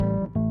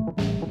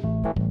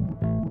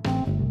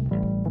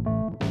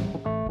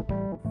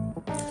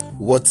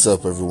What's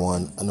up,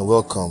 everyone, and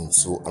welcome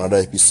to another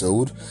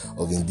episode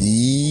of In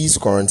These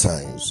Current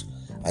Times.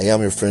 I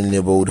am your friendly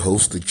neighborhood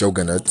host, the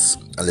Juggernuts,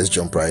 and let's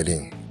jump right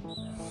in.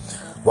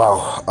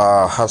 Wow,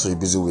 how's a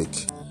busy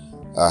week?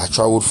 I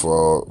traveled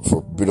for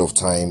a bit of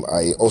time.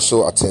 I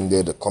also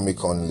attended the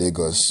Comic-Con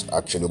Lagos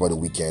actually over the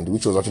weekend,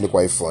 which was actually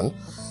quite fun.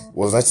 It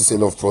was nice to see a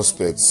lot of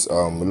prospects, a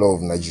lot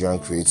of Nigerian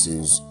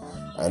creatives,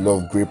 and a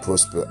lot of great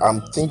prospects.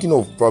 I'm thinking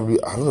of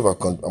probably, I don't know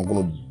if I'm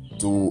going to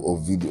do a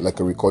video, like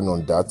a recording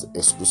on that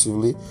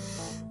exclusively,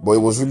 but it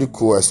was really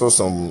cool. I saw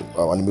some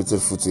animated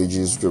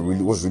footages, which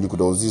was really cool.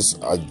 There was this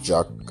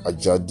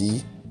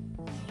Ajadi,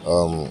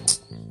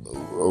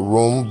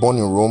 born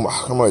in Rome. I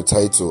can't remember the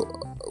title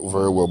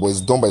very well, but it's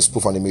done by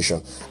Spoof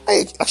Animation.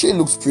 It actually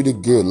looks pretty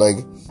good. Like,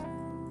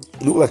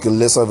 it looked like a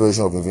lesser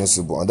version of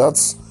Invincible, and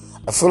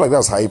I feel like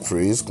that's high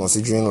praise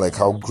considering like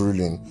how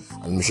grueling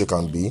animation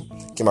can be.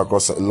 Came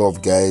across a lot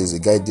of guys. A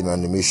guy did an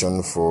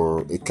animation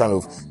for a kind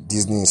of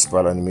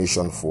Disney-inspired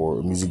animation for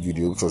a music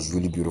video, which was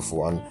really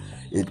beautiful. And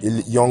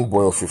a young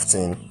boy of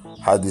 15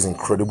 had this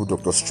incredible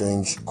Doctor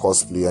Strange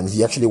cosplay, and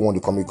he actually won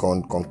the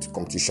Comic-Con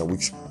competition,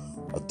 which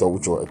I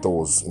thought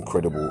was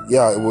incredible.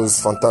 Yeah, it was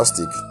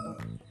fantastic.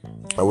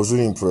 I was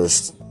really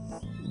impressed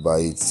by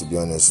it, to be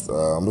honest.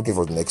 I'm looking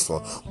for the next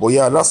one, but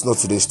yeah, that's not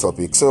today's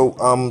topic. So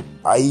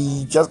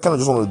I just want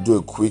to do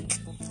a quick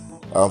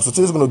so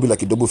today's going to be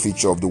like a double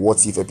feature of the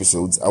What If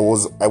episodes. I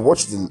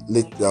watched the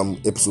late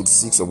episode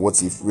 6 of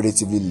What If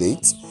relatively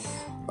late,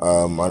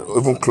 and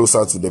even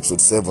closer to the episode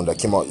 7 that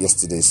came out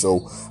yesterday.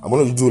 So I'm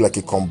going to do like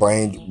a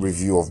combined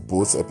review of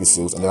both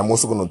episodes, and then I'm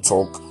also going to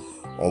talk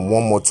on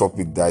one more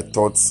topic that I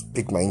thought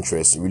piqued my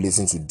interest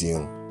relating to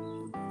Dune.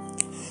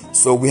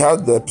 So we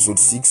had the episode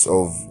 6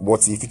 of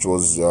What If, which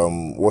was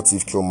what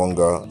if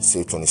Killmonger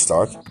saved Tony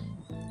Stark,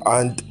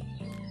 and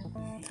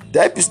the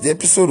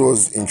episode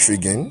was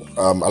intriguing.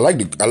 I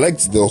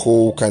liked the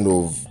whole kind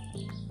of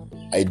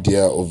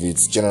idea of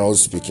it, generally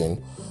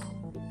speaking,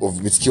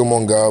 with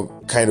Killmonger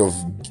kind of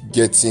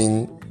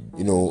getting,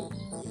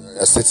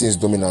 asserting his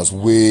dominance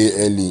way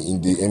early in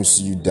the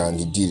MCU than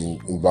he did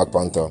in Black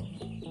Panther.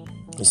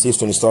 He saves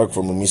Tony Stark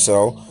from a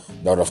missile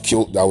that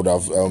would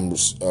have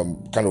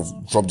kind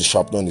of dropped the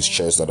sharpener in his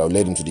chest that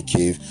led him to the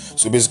cave.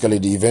 So basically,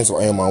 the events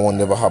of Iron Man 1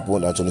 never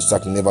happened, and Tony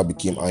Stark never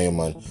became Iron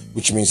Man,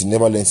 which means he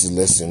never learned his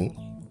lesson,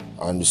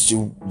 and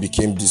still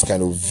became this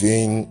kind of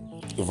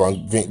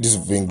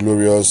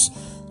vainglorious,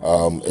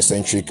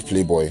 eccentric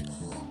playboy,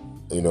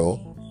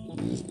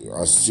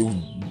 and still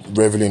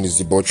reveling in his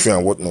debauchery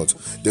and whatnot.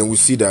 Then we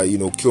see that,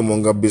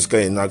 Killmonger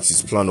basically enacts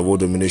his plan of world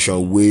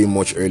domination way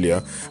much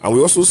earlier. And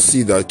we also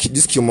see that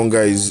this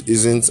Killmonger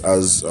isn't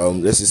as,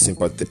 let's say,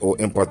 sympathetic or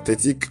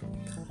empathetic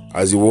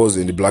as he was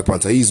in the Black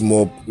Panther. He's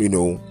more,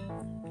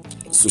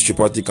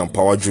 sociopathic and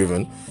power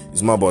driven.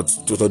 It's more about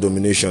total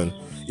domination.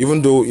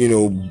 Even though,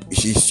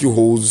 he still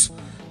holds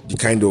the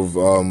kind of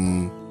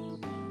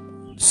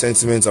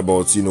sentiments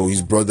about,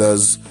 his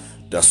brothers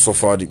that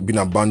suffered, being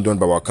abandoned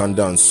by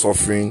Wakanda and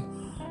suffering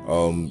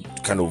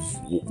kind of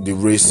the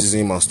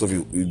racism and stuff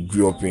he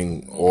grew up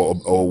in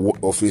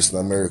or faced in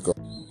America.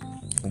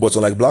 But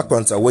unlike Black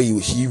Panther, where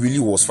he really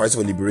was fighting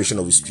for liberation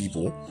of his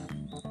people,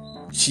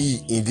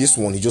 in this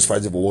one, he just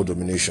fights for world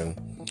domination.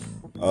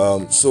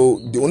 So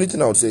the only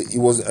thing I would say, it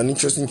was an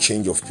interesting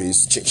change of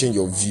pace, change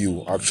of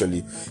view,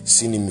 actually,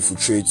 seeing him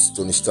infiltrate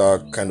Tony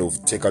Stark, kind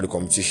of take out the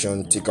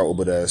competition, take out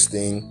Obadiah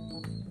Stane,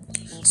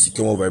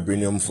 secure more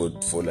vibranium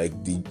for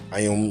like the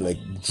iron like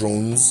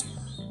drones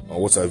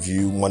and what have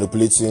you,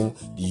 manipulating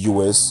the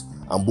US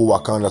and Bo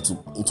Wakanda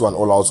into an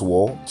all-out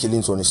war,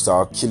 killing Tony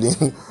Stark, killing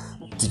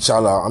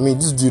T'Challa. I mean,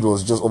 this dude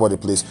was just over the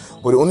place.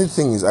 But the only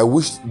thing is, I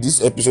wish this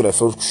episode I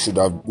felt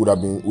would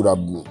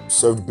have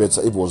served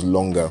better if it was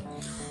longer.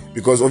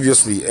 Because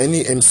obviously,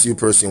 any MCU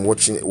person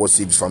watching What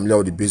If is familiar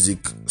with the basic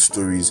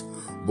stories,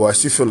 but I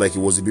still feel like it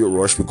was a bit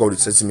rushed because of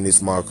the 30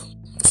 minutes mark.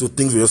 So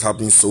things were just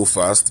happening so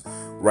fast,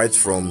 right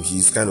from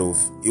his kind of...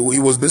 He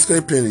was basically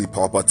playing the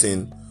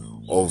Palpatine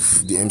of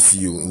the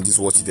MCU in this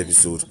What If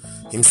episode.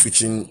 Him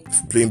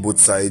playing both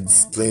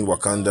sides, playing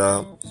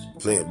Wakanda,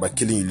 by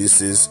killing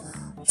Ulysses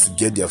to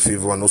get their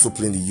favor, and also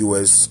playing the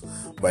US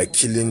by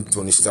killing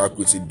Tony Stark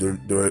with a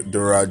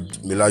Dorad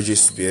Milaje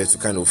spear to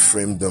kind of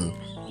frame them.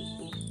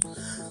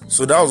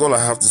 So that was all I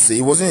have to say.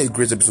 It wasn't a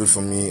great episode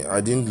for me. I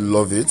didn't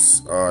love it.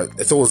 I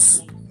thought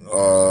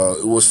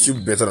it was still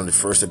better than the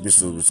first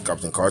episode with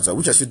Captain Carter,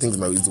 which I still think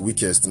is the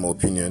weakest in my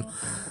opinion.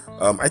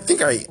 I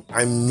think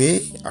I may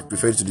have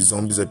preferred to the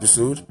zombies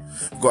episode,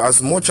 because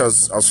as much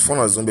as fun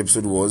as the zombie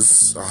episode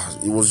was,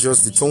 it was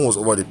just, the tone was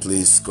over the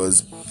place,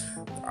 because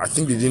I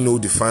think they didn't know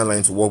the fine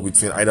line to walk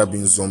between either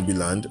being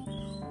Zombieland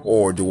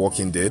or The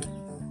Walking Dead.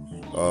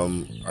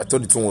 I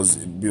thought the tone was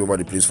a bit over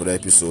the place for that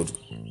episode.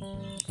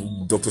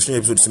 Doctor Strange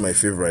episode is my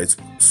favorite,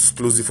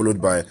 closely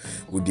followed by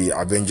with the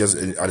Avengers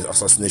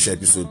assassination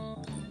episode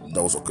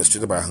that was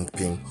orchestrated by Hank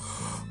Pym.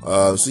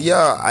 So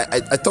yeah,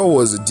 I thought it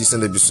was a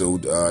decent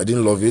episode. I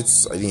didn't love it,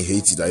 I didn't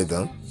hate it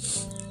either.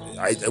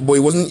 but it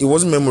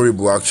wasn't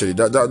memorable actually.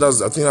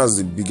 That's I think that's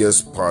the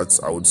biggest part.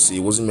 I would say it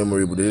wasn't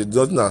memorable. It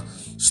doesn't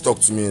stuck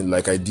to me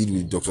like I did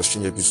with Doctor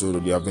Strange episode or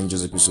the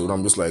Avengers episode.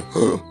 I'm just like,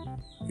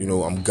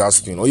 I'm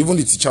gasping. Or even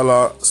the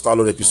T'Challa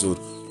Star-Lord episode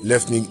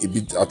left me a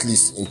bit at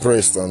least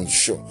impressed and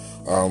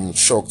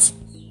shocked.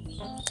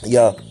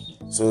 Yeah,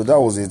 so that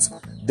was it.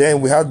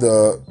 Then we had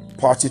the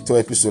Party Tour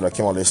episode that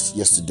came out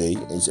yesterday.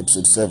 It's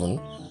episode 7.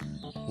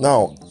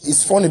 Now,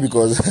 it's funny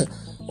because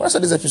when I saw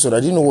this episode, I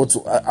didn't know what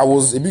to... I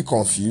was a bit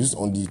confused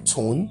on the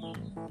tone.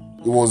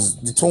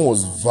 The tone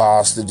was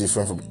vastly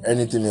different from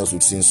anything else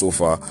we've seen so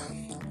far.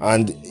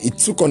 And it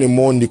took on a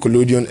more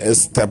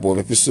Nickelodeon-esque type of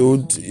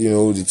episode.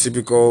 The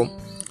typical...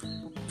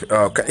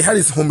 it had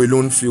its Home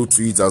Alone feel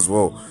to it as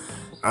well.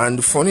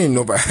 And funny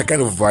enough, I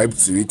kind of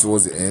vibed to it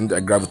towards the end. I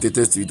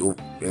gravitated to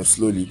it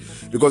slowly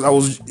because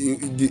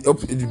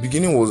the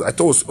beginning I thought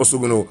it was also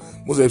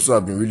most episodes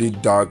have been really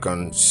dark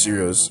and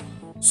serious.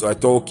 So I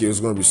thought, okay, it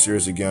was going to be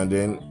serious again. And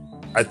then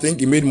I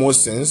think it made more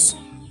sense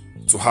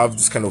to have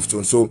this kind of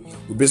tone. So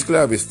we basically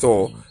have a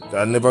Thor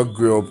that never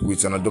grew up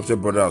with an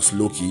adopted brother as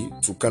Loki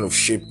to kind of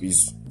shape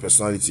his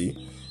personality.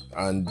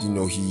 And,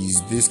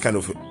 he's this kind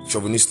of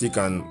chauvinistic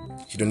and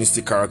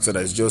hedonistic character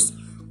that is just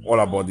all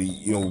about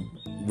the,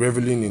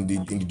 reveling in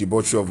the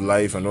debauchery of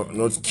life and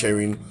not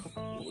caring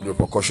the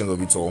repercussions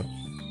of it all.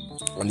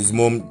 And his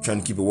mom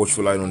trying to keep a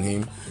watchful eye on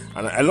him.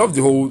 And I love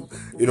the whole,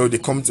 they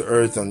come to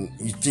Earth and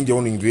you think they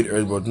want to invade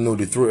Earth, but no,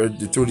 they throw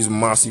this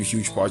massive,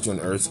 huge party on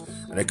Earth.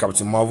 And then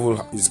Captain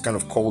Marvel is kind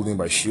of called in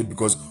by S.H.I.E.L.D.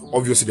 because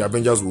obviously the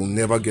Avengers will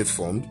never get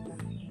formed.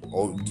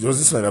 Or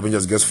doesn't like the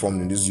Avengers gets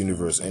formed in this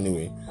universe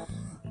anyway.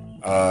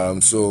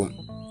 So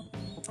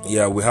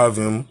yeah, we have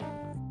him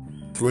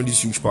throwing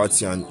this huge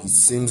party, and it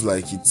seems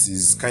like it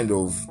is kind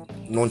of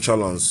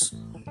nonchalance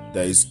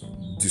that is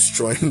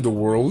destroying the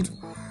world.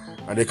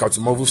 And then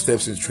Captain Marvel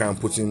steps in to try and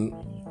put him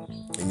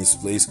in his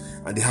place,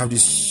 and they have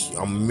this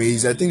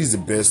amazing, I think it's the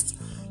best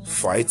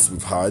fight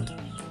we've had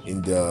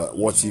in the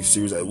What If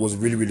series. It was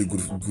really, really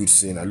good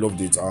scene. I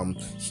loved it.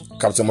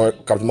 Captain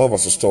Marvel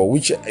versus Thor,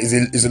 which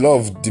is a lot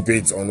of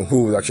debate on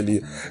who was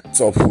actually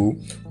top who,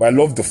 but I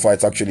loved the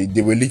fight. Actually,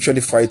 they were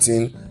literally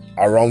fighting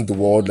around the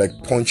world, like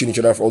punching each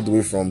other all the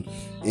way from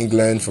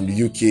England, from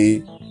the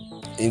UK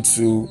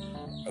into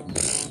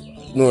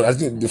no, I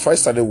think the fight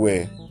started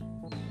where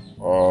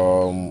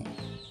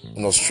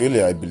in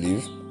Australia, I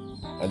believe,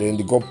 and then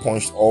they got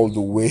punched all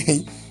the way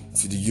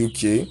to the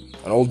UK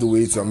and all the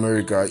way to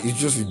America. It's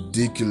just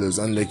ridiculous.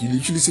 And like you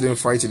literally see them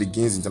fighting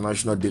against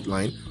international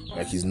dateline,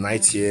 like it's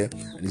night here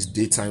and it's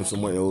daytime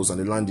somewhere else,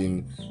 and they land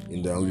in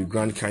the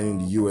Grand Canyon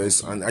in the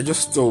US. And I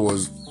just thought it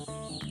was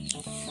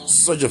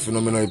such a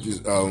phenomenal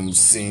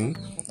scene.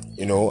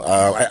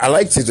 I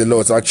liked it a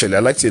lot. Actually, I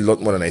liked it a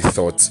lot more than I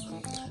thought.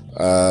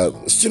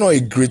 Still not a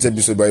great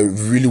episode, but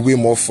really way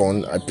more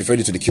fun. I preferred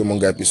it to the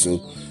Killmonger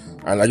episode,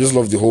 and I just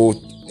love the whole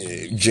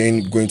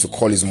Jane going to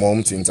call his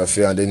mom to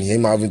interfere, and then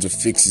him having to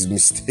fix his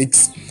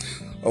mistakes.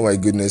 Oh my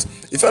goodness,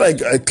 it felt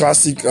like a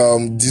classic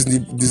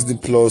Disney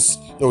Plus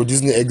or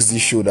Disney XD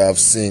show that I've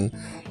seen.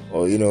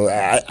 Or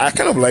I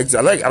kind of liked it.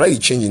 I like the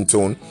change in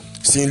tone.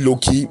 Seeing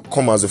Loki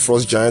come as the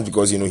first giant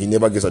because he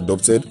never gets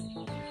adopted,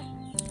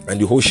 and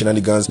the whole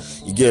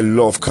shenanigans. You get a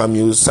lot of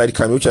cameos, side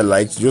cameos, which I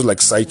liked. Just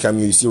like side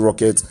cameo, you see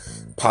Rocket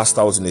passed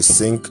out in a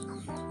sink.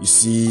 You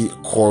see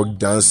Korg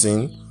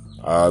dancing.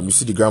 You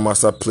see the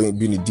Grandmaster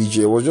being a DJ.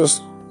 It was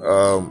just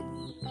a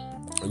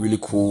really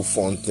cool,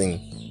 fun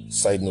thing.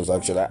 Side notes,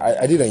 actually,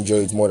 I did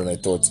enjoy it more than I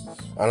thought,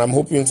 and I'm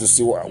hoping to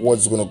see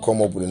what's going to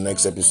come up with the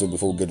next episode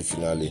before we get the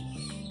finale.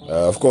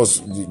 Of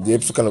course, the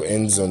episode kind of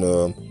ends on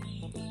a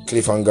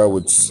cliffhanger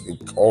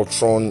with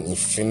Ultron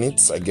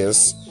Infinite, I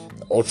guess.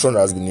 Ultron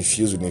has been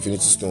infused with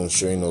Infinity Stones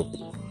showing up.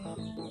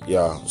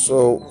 Yeah,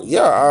 so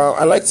yeah,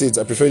 I liked it.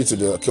 I preferred it to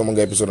the Killmonger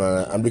episode,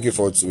 and I'm looking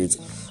forward to it.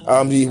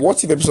 The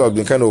What If episode has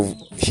been kind of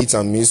hit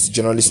and miss,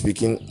 generally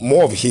speaking.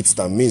 More of hits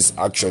than miss,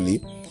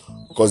 actually,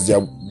 because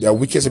their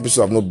weakest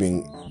episodes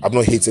I've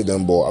not hated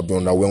them, but I've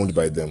been underwhelmed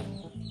by them.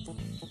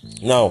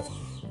 Now,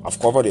 I've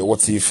covered the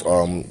What If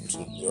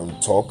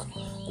talk.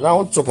 Now I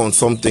want to talk on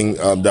something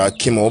that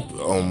came up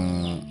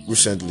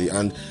recently,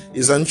 and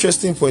it's an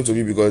interesting point of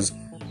view because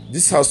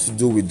this has to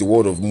do with the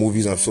world of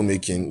movies and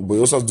filmmaking, but it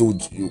also has to do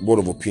with the world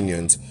of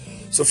opinions.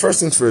 So first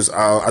things first,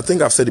 I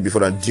think I've said it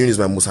before that Dune is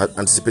my most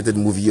anticipated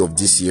movie of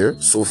this year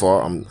so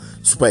far. I'm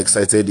super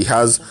excited. It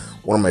has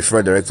one of my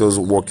favorite directors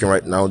working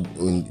right now,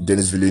 in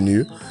Denis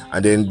Villeneuve,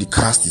 and then the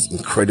cast is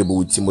incredible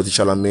with Timothée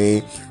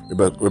Chalamet,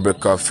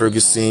 Rebecca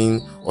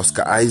Ferguson,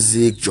 Oscar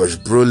Isaac, Josh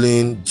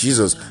Brolin,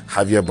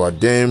 Javier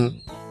Bardem.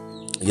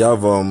 You have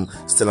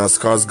Stellan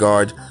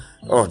Skarsgård.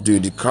 Oh,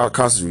 dude, the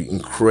cast is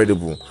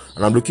incredible,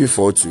 and I'm looking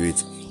forward to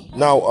it.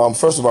 Now,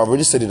 first of all, I've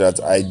already said it that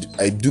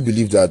I do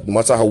believe that no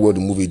matter how well the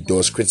movie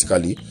does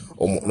critically,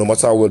 or no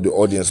matter how well the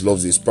audience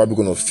loves it, it's probably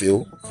going to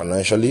fail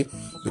financially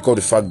because of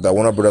the fact that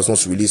Warner Brothers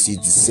wants to release it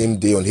the same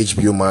day on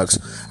HBO Max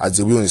as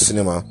they will in the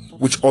cinema,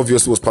 which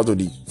obviously was part of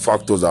the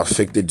factors that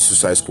affected the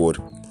Suicide Squad.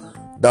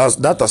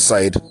 That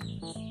aside,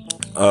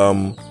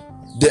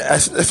 I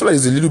feel like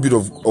there's a little bit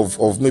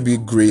of maybe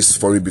grace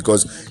for it,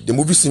 because the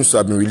movie seems to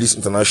have been released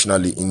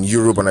internationally in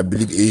Europe and I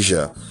believe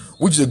Asia,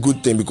 which is a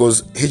good thing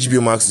because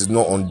HBO Max is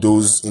not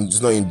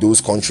it's not in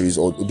those countries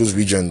or those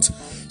regions.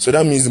 So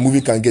that means the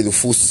movie can get the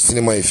full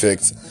cinema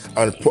effect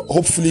and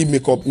hopefully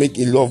make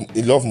a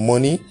lot of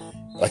money,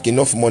 like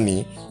enough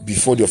money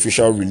before the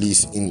official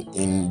release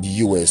in the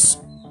US.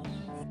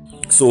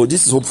 So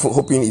this is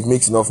hoping it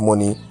makes enough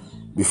money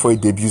before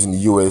it debuts in the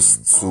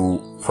US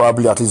to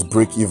probably at least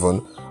break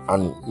even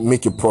and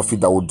make a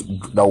profit that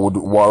would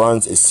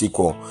warrant a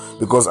sequel.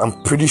 Because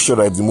I'm pretty sure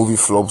that if the movie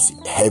flops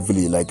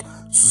heavily, like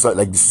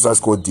the Suicide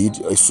Squad did,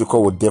 a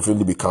sequel would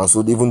definitely be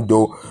cancelled. Even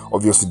though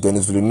obviously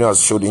Denis Villeneuve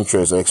has showed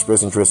interest or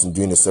expressed interest in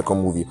doing a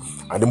second movie,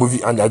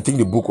 and I think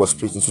the book was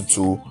split into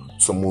two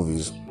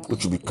movies,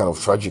 which would be kind of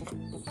tragic.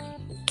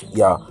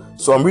 Yeah,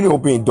 so I'm really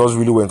hoping it does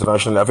really well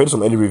internationally. I've heard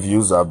some early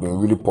reviews that have been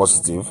really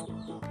positive,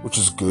 which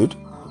is good.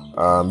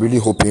 I'm really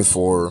hoping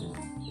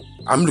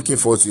I'm looking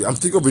forward to it. I'm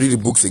thinking of reading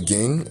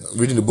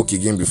the book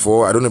again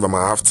before. I don't know if I'm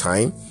gonna have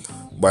time,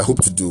 but I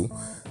hope to do.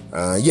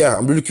 Yeah,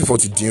 I'm really looking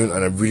forward to Dune,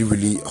 and I really,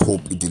 really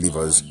hope it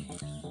delivers.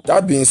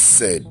 That being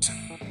said,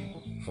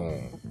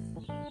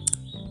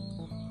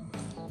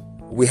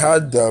 we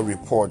had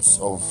reports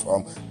of,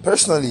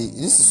 personally,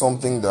 this is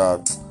something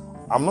that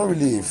I'm not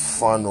really a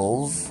fan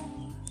of.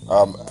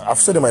 I've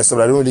said it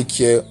myself, I don't really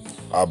care.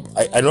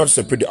 I know how to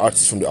separate the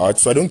artist from the art,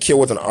 so I don't care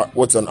what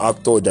an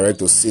actor or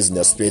director says in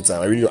their spare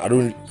time. I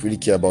don't really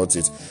care about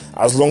it,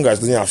 as long as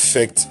it doesn't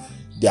affect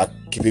their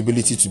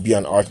capability to be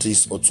an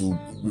artist or to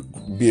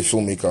be a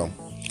filmmaker.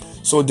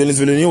 So Denis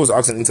Villeneuve was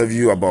asked an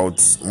interview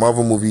about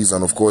Marvel movies,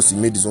 and of course he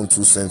made his own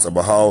 2 cents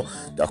about how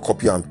they're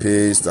copy and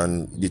paste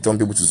and they turn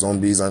people to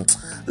zombies. And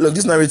look,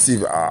 this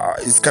narrative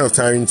is kind of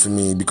tiring to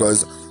me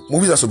because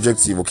movies are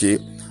subjective. Okay,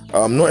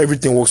 not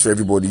everything works for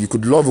everybody. You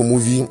could love a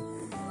movie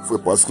for a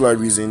particular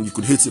reason, you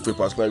could hate it for a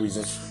particular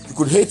reason. You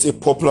could hate a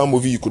popular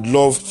movie, you could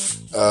love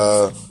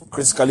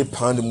critically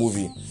panned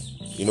movie.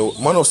 You know,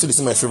 Man of Steel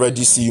is my favorite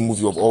DCU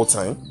movie of all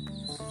time,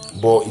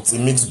 but it's a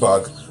mixed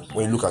bag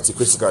when you look at it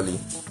critically.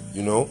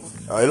 You know,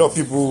 a lot of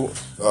people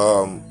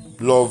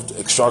loved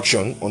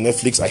Extraction on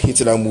Netflix. I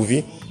hated that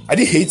movie. I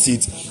didn't hate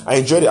it. I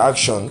enjoyed the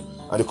action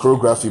and the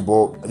choreography,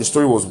 but the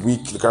story was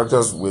weak. The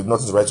characters were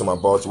nothing to write home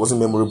about. It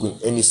wasn't memorable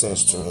in any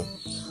sense to me.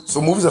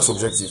 So movies are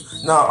subjective.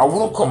 Now, I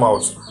wouldn't come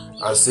out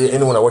and say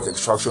anyone that watched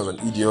Extraction is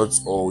an idiot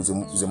or is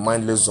a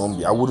mindless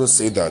zombie. I wouldn't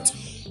say that.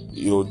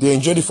 You know, they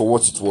enjoyed it for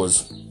what it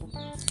was.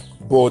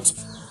 But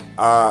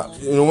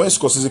you know, when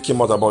Scorsese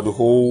came out about the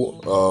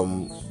whole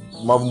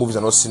Marvel movies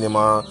are not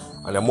cinema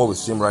and they're more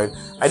with film, right?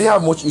 I didn't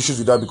have much issues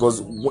with that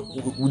because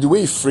with the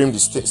way he framed the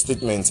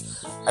statement,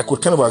 I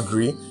could kind of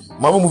agree.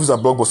 Marvel movies are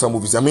blockbuster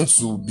movies. They're meant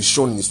to be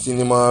shown in the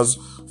cinemas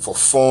for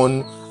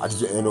fun,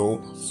 you know,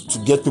 to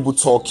get people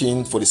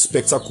talking, for the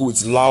spectacle.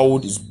 It's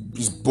loud, it's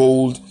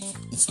bold.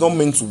 It's not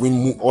meant to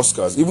win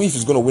Oscars. Even if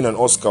it's going to win an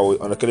Oscar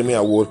or an Academy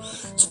Award,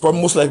 it's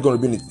probably most likely going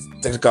to be in the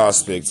technical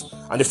aspect.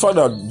 And the fact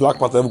that Black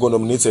Panther ever got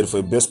nominated for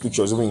a Best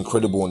Picture is even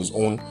incredible on its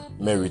own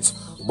merit.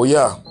 But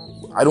yeah,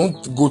 I don't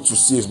go to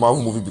see a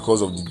Marvel movie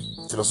because of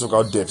the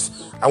philosophical depth.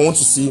 I want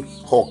to see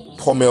Hulk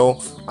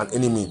pummel an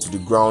enemy to the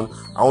ground.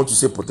 I want to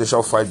see a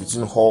potential fight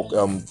between Hulk,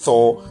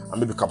 Thor,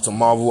 and maybe Captain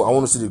Marvel. I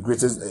want to see the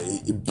greatest,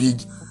 a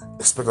big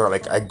spectacle.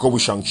 Like I go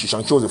with Shang-Chi.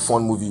 Shang-Chi was a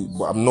fun movie,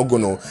 but I'm not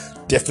gonna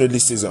definitely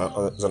say it's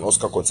an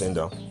Oscar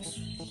contender.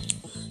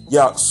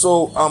 Yeah,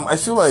 so I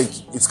feel like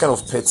it's kind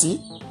of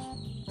petty.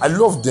 I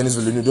love Denis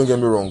Villeneuve, don't get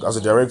me wrong, as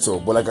a director,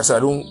 but like I said, I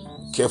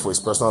don't care for his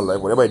personal life.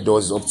 Whatever he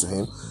does is up to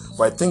him.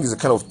 But I think it's a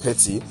kind of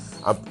petty,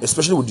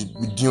 especially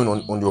with Dune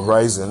on the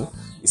horizon.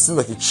 It seems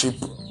like a cheap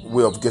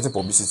way of getting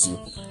publicity.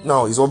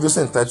 Now, he's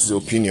obviously entitled to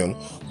his opinion,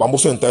 but I'm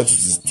also entitled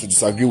to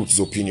disagree with his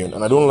opinion.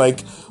 And I don't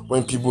like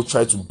when people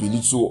try to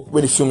belittle,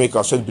 when the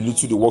filmmakers try to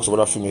belittle the works of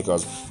other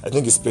filmmakers. I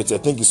think it's petty. I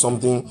think it's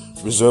something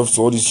reserved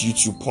to all these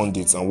YouTube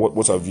pundits and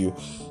what have you.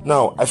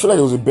 Now, I feel like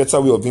there was a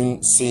better way of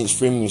him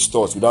framing his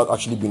thoughts without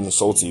actually being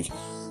insultive.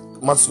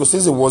 Martin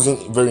Scorsese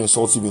wasn't very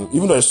insultive,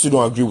 even though I still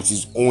don't agree with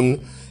his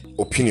own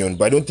opinion,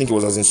 but I don't think it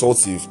was as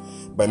insultive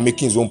by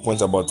making his own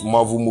point about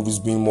Marvel movies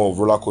being more of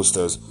roller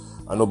coasters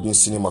and not being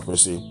cinema per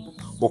se.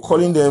 But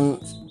calling them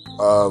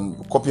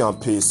copy and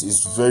paste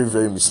is very,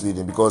 very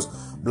misleading because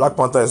Black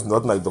Panther is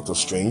nothing like Doctor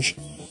Strange.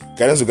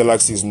 Guardians of the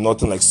Galaxy is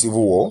nothing like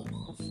Civil War.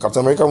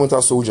 Captain America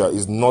Winter Soldier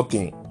is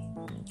nothing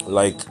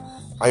like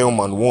Iron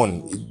Man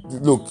 1.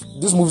 Look,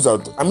 these movies are,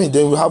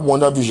 then we have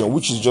WandaVision,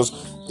 which is just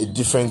a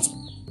different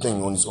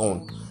thing on its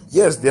own.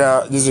 Yes,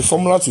 there's a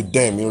formula to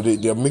them, you know,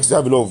 they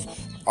have a lot of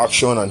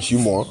action and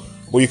humor,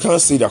 but you can't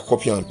say that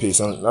copy and paste,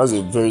 and that's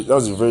a very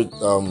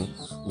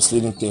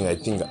misleading thing. I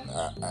think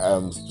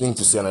thing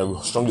to say, and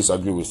I strongly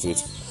disagree with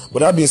it. But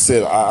that being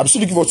said, I'm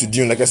still looking forward to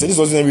Dune. Like I said, this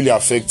doesn't really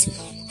affect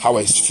how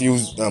I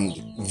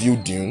view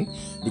Dune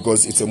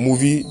because it's a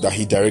movie that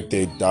he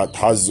directed that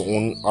has his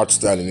own art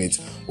style in it.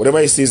 Whatever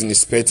he says in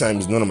his spare time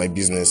is none of my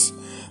business.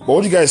 But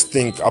what do you guys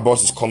think about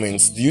his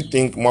comments? Do you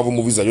think Marvel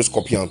movies are just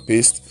copy and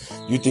paste?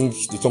 Do you think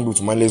they turn people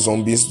to mindless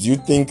zombies? Do you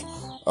think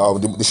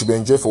They should be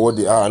enjoyed for what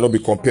they are and not be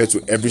compared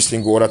to every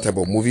single other type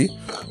of movie.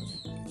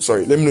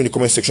 Sorry, let me know in the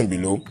comment section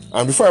below.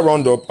 And before I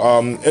round up,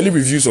 early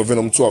reviews of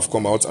Venom 2 have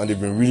come out and they've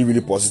been really,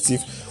 really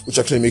positive, which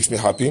actually makes me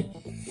happy.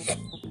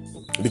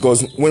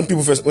 Because when it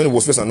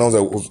was first announced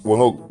that it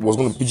was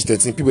going to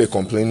PG-13, people were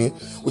complaining,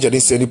 which I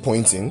didn't see any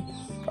point in.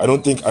 I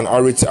don't think an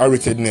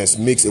R-ratedness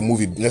makes a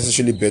movie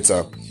necessarily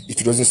better if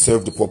it doesn't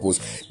serve the purpose.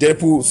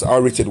 Deadpool's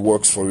R-rated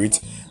works for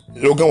it.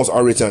 Logan was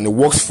R-rated and it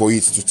works for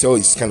it to tell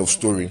its kind of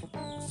story.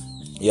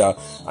 Yeah,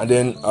 and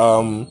then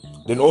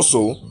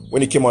also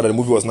when it came out that the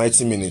movie was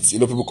 90 minutes, a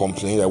lot of people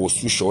complained that it was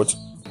too short.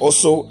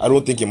 Also, I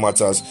don't think it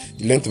matters.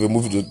 The length of a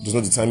movie does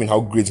not determine how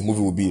great the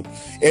movie will be.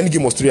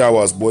 Endgame was 3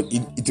 hours, but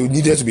it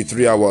needed to be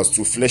 3 hours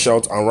to flesh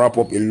out and wrap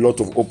up a lot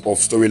of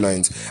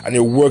storylines, and it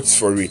worked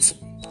for it.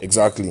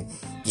 Exactly.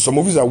 There's some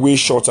movies that are way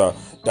shorter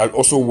that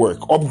also work.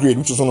 Upgrade,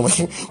 which was one of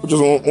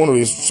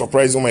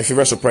my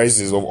favorite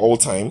surprises of all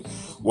time,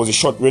 was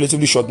a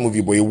relatively short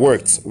movie, but it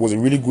worked. It was a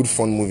really good,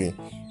 fun movie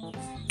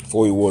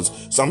for what it was.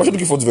 So I'm actually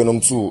looking forward to Venom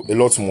 2 a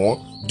lot more.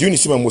 Dune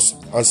is my most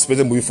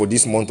anticipated movie for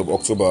this month of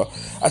October.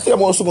 I think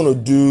I'm also going to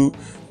do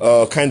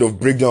kind of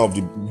breakdown of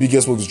the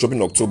biggest movies dropping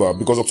in October,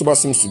 because October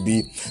seems to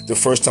be the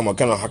first time I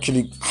kind of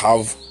actually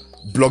have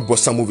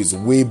blockbuster movies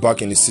way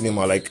back in the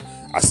cinema, like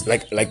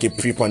a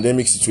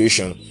pre-pandemic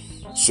situation.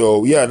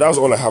 So yeah, that's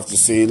all I have to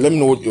say. Let me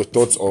know what your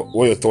thoughts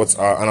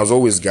are, and as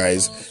always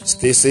guys,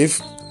 stay safe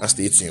and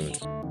stay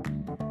tuned.